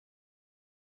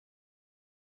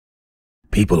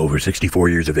People over 64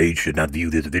 years of age should not view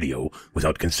this video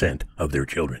without consent of their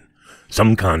children.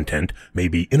 Some content may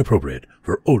be inappropriate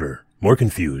for older, more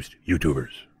confused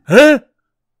YouTubers. Huh?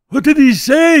 What did he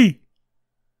say?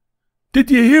 Did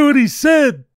you hear what he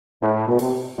said?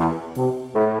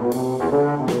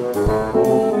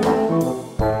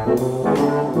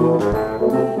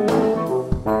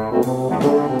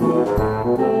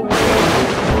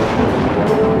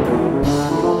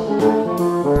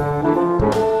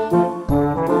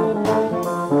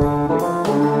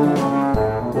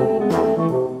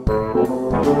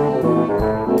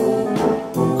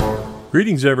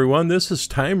 Greetings, everyone. This is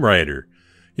Time Rider.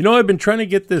 You know, I've been trying to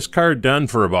get this car done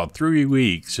for about 3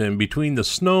 weeks, and between the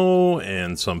snow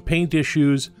and some paint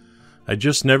issues, I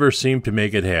just never seem to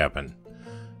make it happen.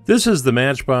 This is the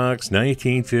Matchbox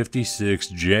 1956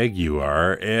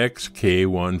 Jaguar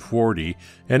XK140,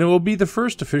 and it will be the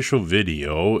first official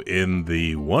video in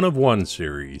the One of One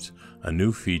series, a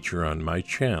new feature on my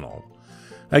channel.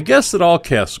 I guess that all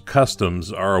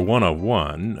customs are a one of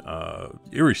one,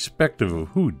 irrespective of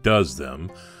who does them.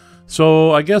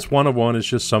 So I guess one of one is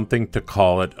just something to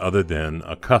call it other than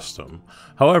a custom.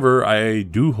 However, I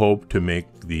do hope to make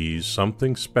these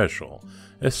something special,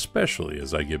 especially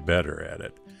as I get better at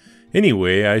it.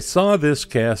 Anyway, I saw this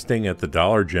casting at the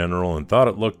Dollar General and thought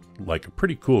it looked like a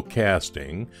pretty cool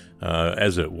casting,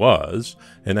 as it was,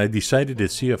 and I decided to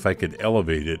see if I could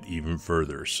elevate it even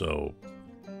further, so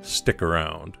stick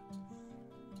around.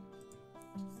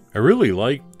 I really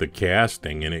liked the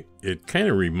casting, and it kind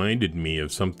of reminded me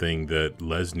of something that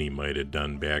Leslie might have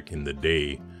done back in the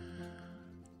day.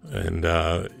 And,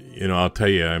 you know, I'll tell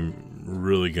you, I'm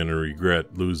really going to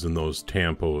regret losing those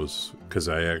tampos, because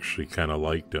I actually kind of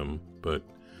liked them. But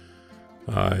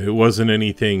it wasn't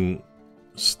anything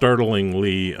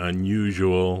startlingly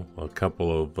unusual. A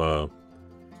couple of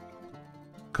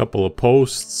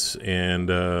posts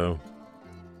and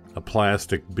a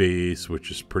plastic base,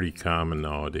 which is pretty common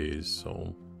nowadays.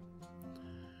 So,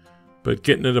 but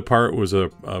getting it apart was a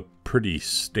pretty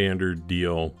standard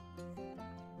deal.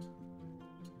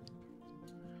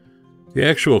 The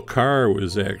actual car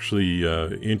was actually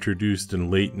introduced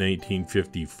in late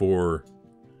 1954,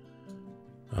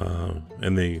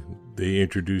 and they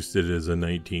introduced it as a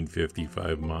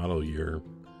 1955 model year.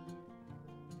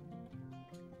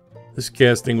 This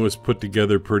casting was put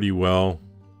together pretty well.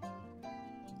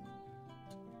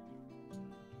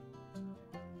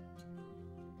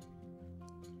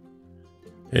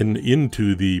 And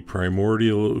into the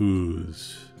primordial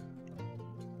ooze.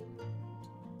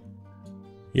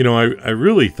 You know, I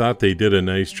really thought they did a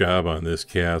nice job on this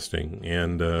casting,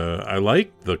 and I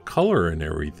liked the color and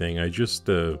everything. I just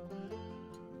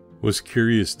was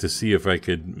curious to see if I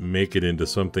could make it into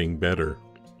something better.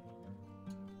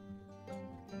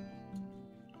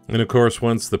 And of course,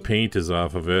 once the paint is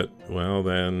off of it, well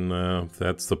then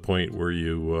that's the point where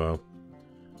you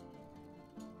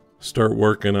start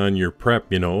working on your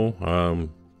prep, you know.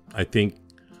 I think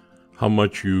how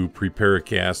much you prepare a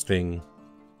casting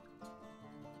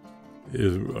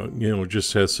is, you know,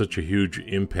 just has such a huge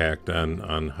impact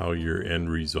on how your end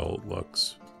result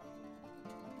looks.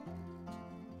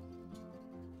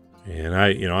 And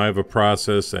I have a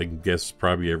process. I guess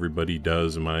probably everybody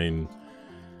does. Mine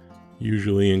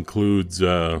usually includes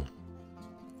a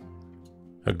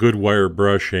good wire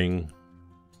brushing,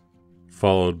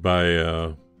 followed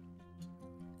by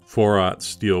 4/0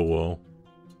 steel wool.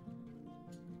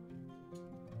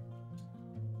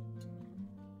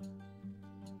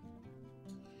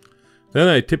 Then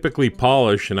I typically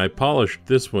polish, and I polished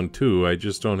this one too. I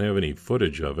just don't have any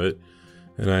footage of it.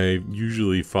 And I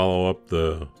usually follow up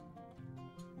the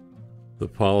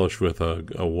polish with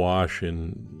a wash,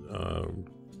 and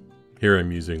here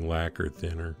I'm using lacquer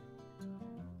thinner.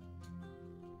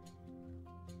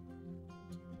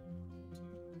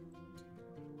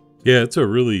 Yeah, it's a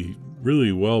really,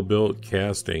 really well-built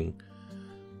casting.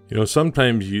 You know,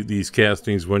 sometimes these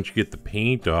castings, once you get the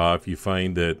paint off, you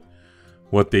find that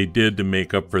what they did to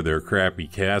make up for their crappy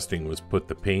casting was put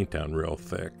the paint on real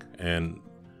thick. And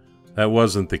that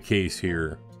wasn't the case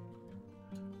here.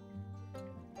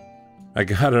 I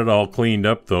got it all cleaned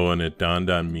up, though, and it dawned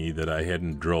on me that I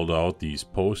hadn't drilled out these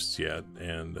posts yet.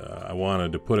 And I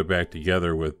wanted to put it back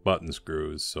together with button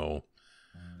screws, so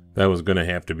that was going to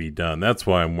have to be done. That's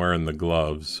why I'm wearing the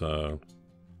gloves. I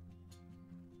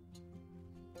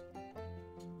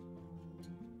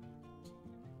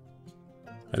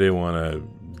didn't want to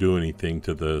do anything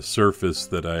to the surface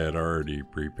that I had already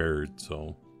prepared,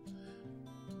 so.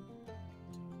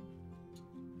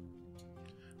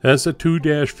 That's a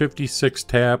 2-56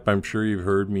 tap. I'm sure you've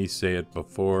heard me say it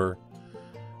before.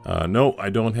 No, I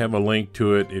don't have a link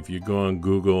to it. If you go on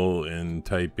Google and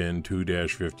type in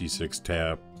 2-56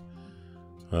 tap,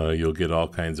 you'll get all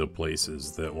kinds of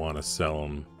places that want to sell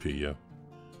them to you.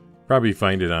 Probably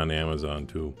find it on Amazon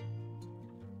too.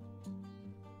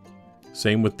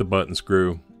 Same with the button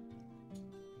screw.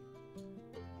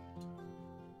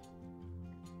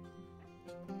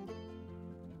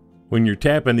 When you're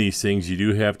tapping these things, you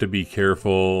do have to be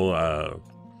careful.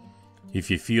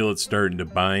 If you feel it's starting to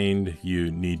bind,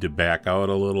 you need to back out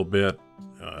a little bit.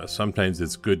 Sometimes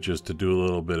it's good just to do a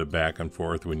little bit of back and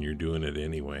forth when you're doing it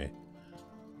anyway.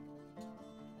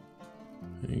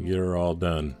 You get her all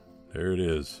done. There it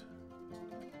is.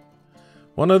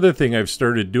 One other thing I've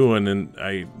started doing, and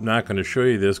I'm not going to show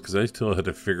you this because I still had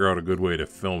to figure out a good way to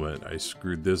film it. I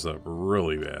screwed this up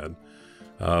really bad.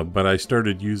 But I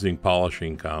started using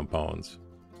polishing compounds.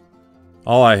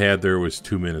 All I had there was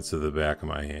 2 minutes of the back of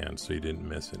my hand, so you didn't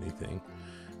miss anything.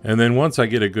 And then once I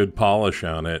get a good polish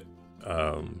on it,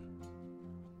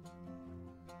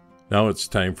 now it's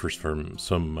time for some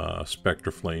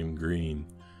Spectraflame green.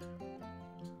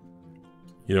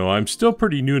 You know, I'm still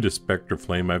pretty new to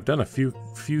Spectraflame. I've done a few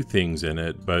things in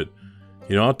it, but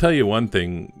you know, I'll tell you one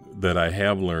thing that I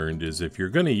have learned is if you're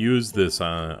going to use this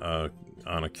on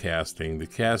a casting, the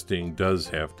casting does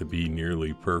have to be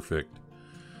nearly perfect.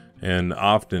 And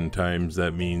oftentimes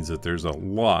that means that there's a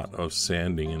lot of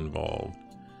sanding involved.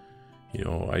 You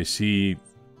know, I see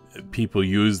people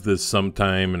use this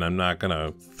sometime, and I'm not going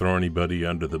to throw anybody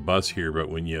under the bus here, but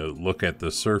when you look at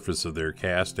the surface of their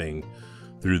casting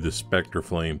through the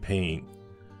Spectraflame paint,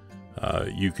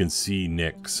 you can see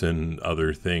nicks and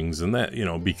other things. And that, you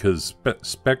know, because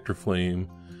Spectraflame,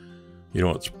 you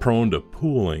know, it's prone to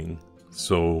pooling.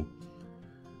 So,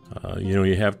 you know,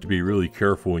 you have to be really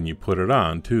careful when you put it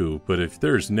on too. But if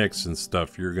there's nicks and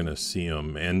stuff, you're going to see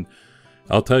them. And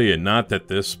I'll tell you, not that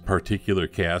this particular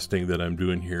casting that I'm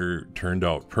doing here turned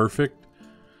out perfect.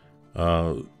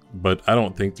 But I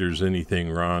don't think there's anything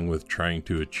wrong with trying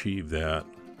to achieve that.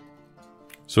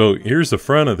 So here's the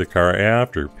front of the car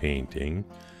after painting.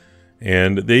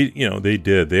 And they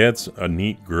had a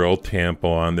neat grill tampo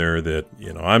on there that,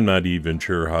 you know, I'm not even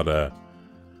sure how to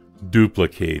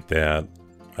duplicate that.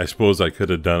 I suppose I could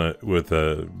have done it with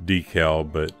a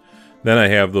decal, but then I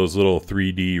have those little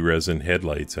 3D resin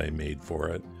headlights I made for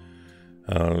it.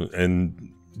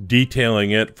 And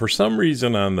detailing it, for some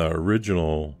reason on the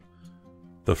original,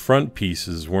 the front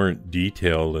pieces weren't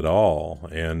detailed at all.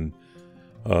 And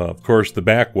of course the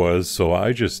back was, so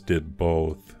I just did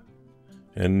both.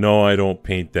 And no, I don't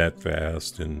paint that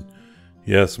fast. And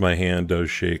yes, my hand does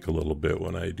shake a little bit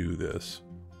when I do this.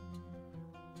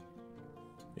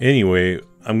 Anyway,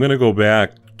 I'm going to go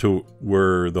back to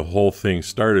where the whole thing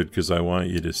started because I want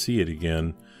you to see it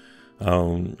again.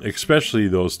 Especially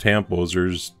those tampos.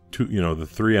 There's two, you know, the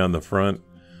three on the front,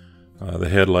 the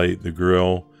headlight, the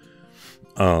grill.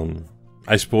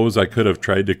 I suppose I could have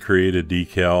tried to create a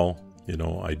decal. You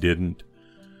know, I didn't.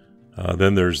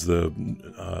 Then there's the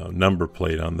number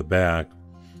plate on the back.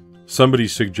 Somebody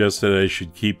suggested I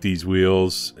should keep these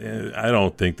wheels. I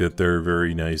don't think that they're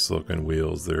very nice looking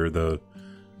wheels. They're the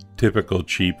typical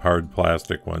cheap hard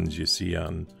plastic ones you see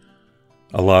on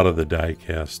a lot of the die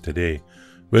casts today.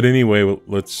 But anyway,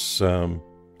 let's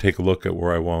take a look at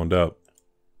where I wound up.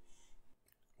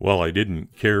 Well, I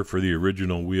didn't care for the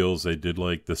original wheels. I did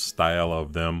like the style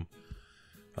of them.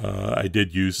 I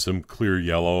did use some clear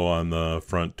yellow on the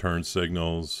front turn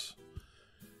signals.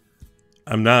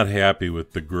 I'm not happy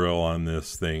with the grill on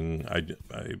this thing.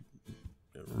 I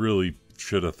really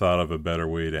should have thought of a better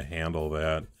way to handle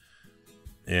that.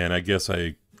 And I guess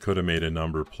I could have made a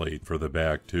number plate for the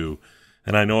back too.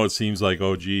 And I know it seems like,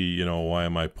 oh gee, you know, why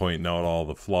am I pointing out all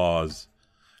the flaws?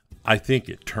 I think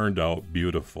it turned out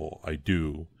beautiful. I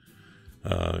do.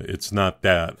 It's not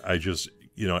that. I just,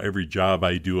 you know, every job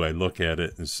I do, I look at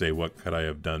it and say, what could I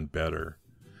have done better?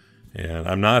 And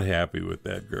I'm not happy with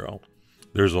that girl.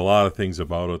 There's a lot of things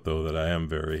about it, though, that I am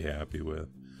very happy with.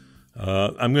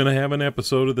 I'm going to have an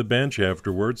episode of The Bench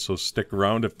afterwards, so stick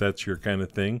around if that's your kind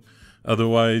of thing.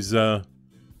 Otherwise,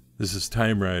 this is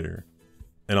Time Rider,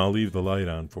 and I'll leave the light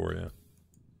on for you.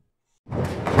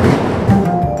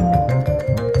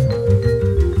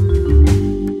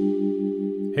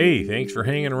 Hey, thanks for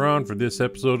hanging around for this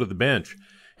episode of The Bench.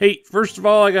 Hey, first of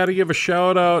all, I got to give a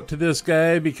shout out to this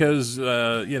guy because,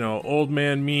 you know, old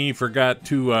man me forgot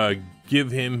to give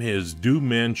him his due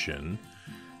mention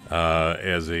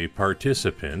as a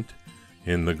participant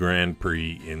in the Grand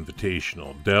Prix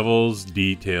Invitational. Devil's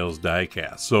Details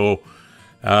Diecast. So,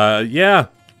 yeah,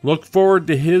 look forward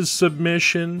to his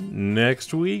submission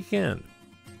next weekend.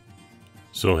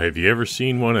 So, have you ever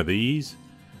seen one of these?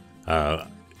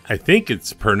 I think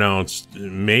it's pronounced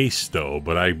Maisto,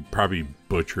 but I'm probably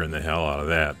butchering the hell out of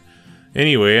that.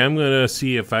 Anyway, I'm going to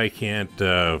see if I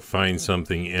can't find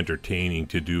something entertaining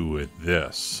to do with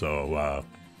this. So,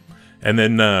 and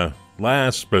then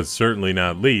last but certainly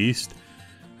not least,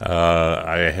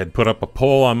 I had put up a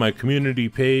poll on my community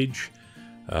page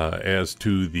as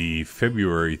to the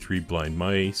February Three Blind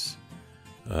Mice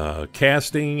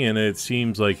casting, and it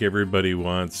seems like everybody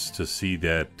wants to see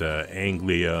that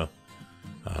Anglia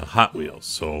Hot Wheels.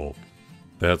 So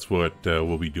that's what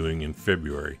we'll be doing in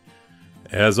February.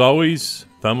 As always,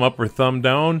 thumb up or thumb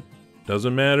down,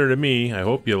 doesn't matter to me. I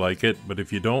hope you like it, but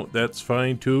if you don't, that's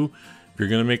fine too. If you're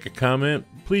going to make a comment,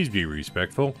 please be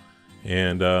respectful,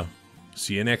 and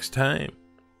see you next time.